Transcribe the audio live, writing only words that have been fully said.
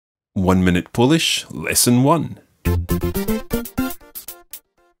1 Minute Polish, Lesson 1.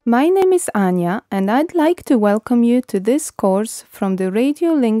 My name is Ania, and I'd like to welcome you to this course from the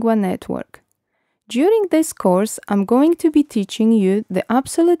Radiolingua network. During this course, I'm going to be teaching you the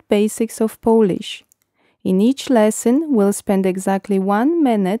absolute basics of Polish. In each lesson, we'll spend exactly 1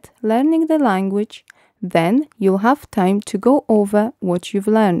 minute learning the language, then you'll have time to go over what you've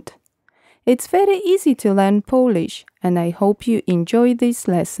learned. It's very easy to learn Polish, and I hope you enjoy these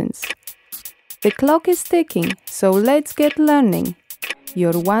lessons. The clock is ticking, so let's get learning.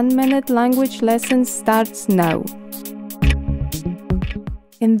 Your 1 minute language lesson starts now.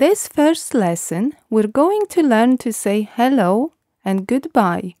 In this first lesson, we're going to learn to say hello and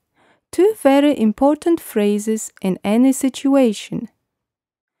goodbye, two very important phrases in any situation.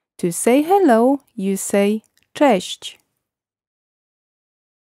 To say hello, you say cześć.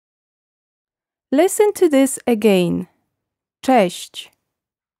 Listen to this again. Cześć.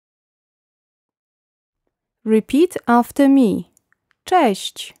 Repeat after me.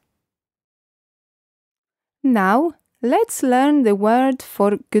 Cześć. Now, let's learn the word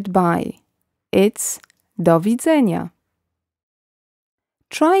for goodbye. It's do widzenia.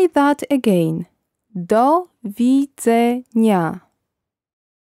 Try that again. Do widzenia.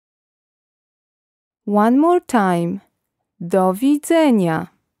 One more time. Do widzenia.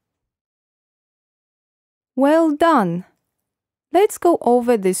 Well done! Let's go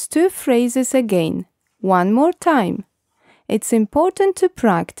over these two phrases again, one more time. It's important to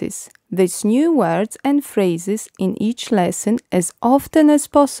practice these new words and phrases in each lesson as often as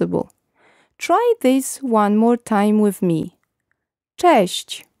possible. Try this one more time with me.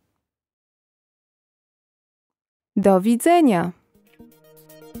 Cześć! Do widzenia!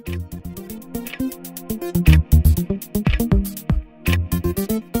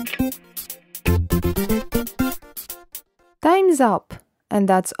 Time's up, and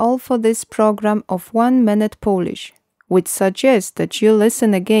that's all for this program of 1 Minute Polish. We'd suggest that you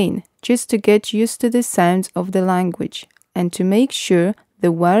listen again just to get used to the sounds of the language and to make sure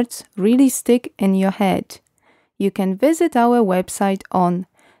the words really stick in your head. You can visit our website on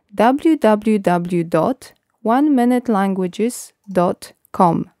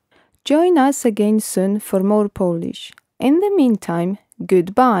www.oneminute.languages.com. Join us again soon for more Polish. In the meantime,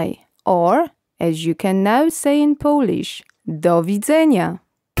 goodbye, or, as you can now say in Polish, do widzenia!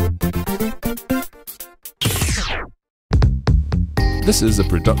 This is a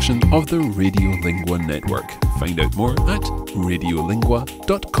production of the Radiolingua network. Find out more at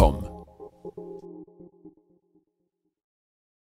radiolingua.com.